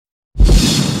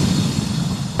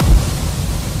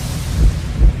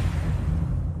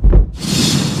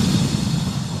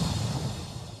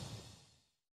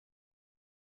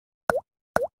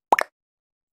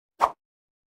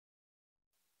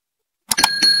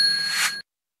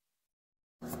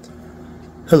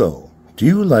Hello, do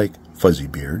you like fuzzy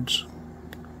beards?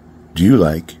 Do you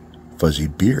like fuzzy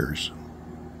beers?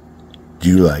 Do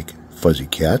you like fuzzy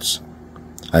cats?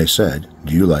 I said,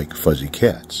 do you like fuzzy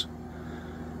cats?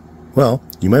 Well,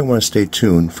 you might want to stay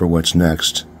tuned for what's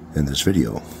next in this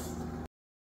video.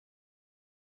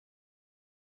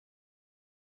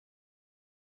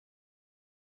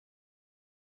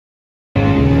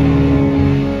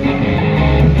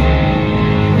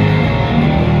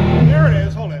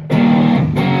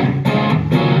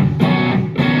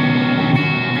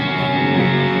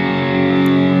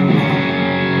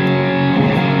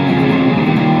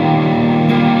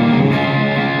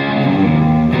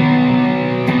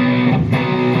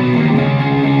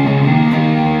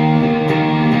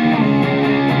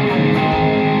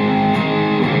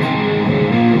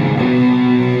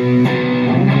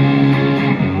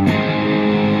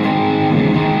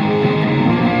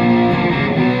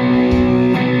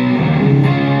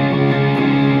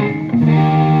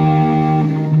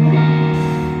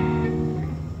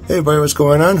 Hey everybody, what's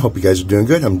going on? Hope you guys are doing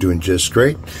good. I'm doing just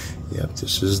great. Yep,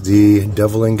 this is the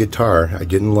Devlin guitar. I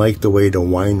didn't like the way the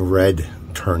wine red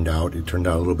turned out. It turned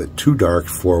out a little bit too dark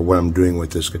for what I'm doing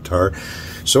with this guitar.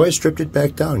 So I stripped it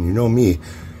back down. You know me.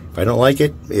 If I don't like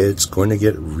it, it's going to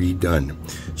get redone.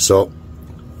 So,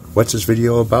 what's this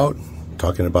video about?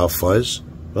 Talking about fuzz?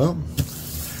 Well,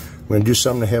 I'm going to do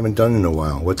something I haven't done in a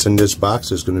while. What's in this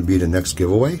box is going to be the next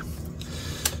giveaway.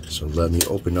 So let me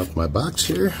open up my box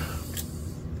here.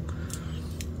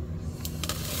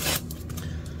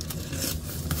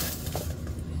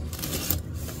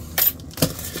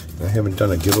 I haven't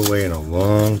done a giveaway in a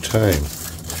long time.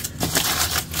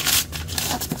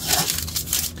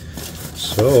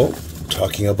 So,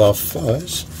 talking about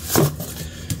fuzz,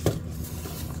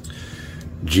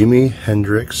 Jimi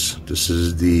Hendrix, this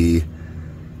is the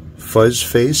Fuzz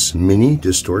Face Mini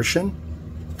Distortion,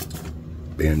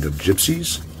 Band of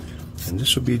Gypsies, and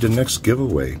this will be the next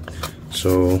giveaway.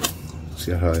 So,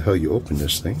 see how the hell you open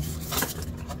this thing.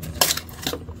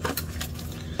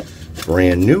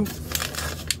 Brand new.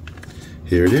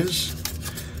 Here it is.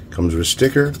 Comes with a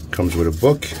sticker, comes with a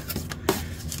book,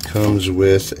 comes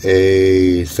with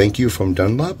a thank you from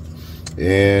Dunlop,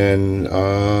 and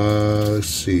let's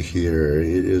see here,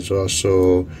 it is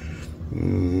also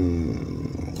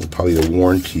probably the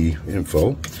warranty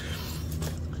info.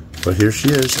 But here she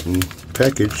is in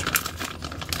package.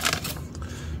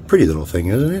 Pretty little thing,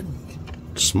 isn't it?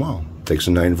 It's small. Takes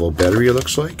a 9-volt battery, it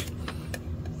looks like,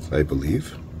 I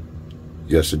believe.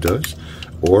 Yes, it does.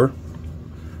 Or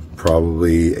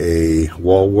probably a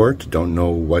wall wart. Don't know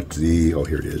what the, oh,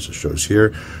 here it is. It shows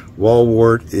here. Wall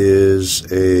wart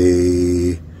is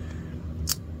a,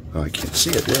 oh, I can't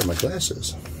see it. Where are my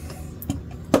glasses?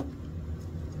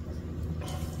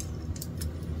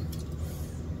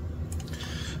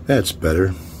 That's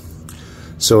better.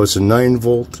 So it's a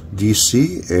 9-volt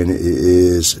DC and it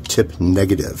is tip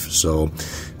negative. So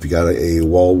if you got a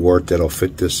wall wart that'll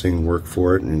fit this thing, work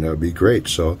for it, and that'll be great.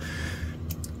 So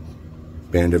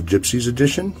Band of Gypsies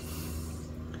edition,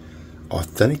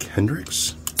 authentic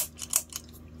Hendrix,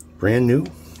 brand new.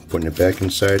 Putting it back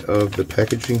inside of the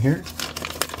packaging here.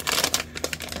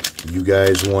 You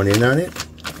guys want in on it?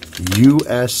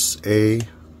 USA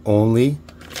only.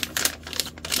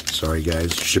 Sorry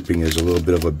guys, shipping is a little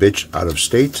bit of a bitch out of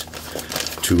state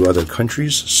to other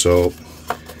countries, so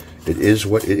it is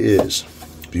what it is.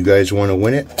 If you guys want to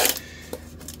win it,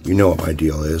 you know what my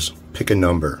deal is. Pick a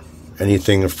number.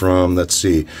 Anything from, let's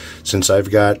see, since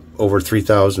I've got over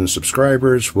 3,000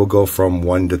 subscribers, we'll go from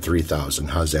 1 to 3,000.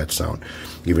 How's that sound?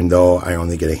 Even though I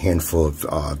only get a handful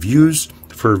of views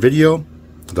per video,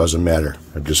 it doesn't matter.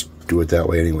 I just do it that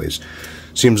way anyways.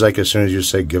 Seems like as soon as you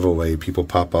say giveaway, people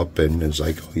pop up and it's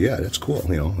like, oh yeah, that's cool.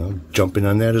 You know, I'll jump in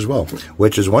on that as well,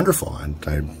 which is wonderful.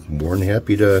 I'm more than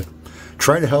happy to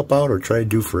try to help out or try to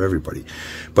do for everybody.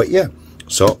 But yeah,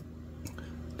 so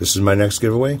this is my next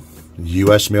giveaway.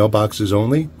 U.S. mailboxes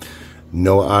only.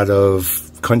 No out of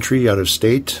country, out of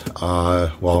state.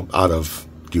 Well, out of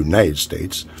the United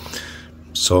States.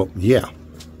 So, yeah.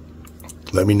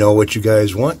 Let me know what you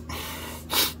guys want.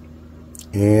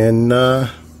 And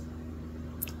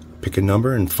pick a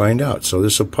number and find out. So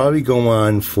this will probably go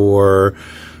on for,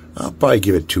 I'll probably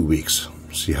give it 2 weeks.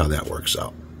 See how that works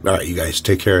out. All right, you guys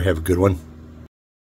take care. Have a good one.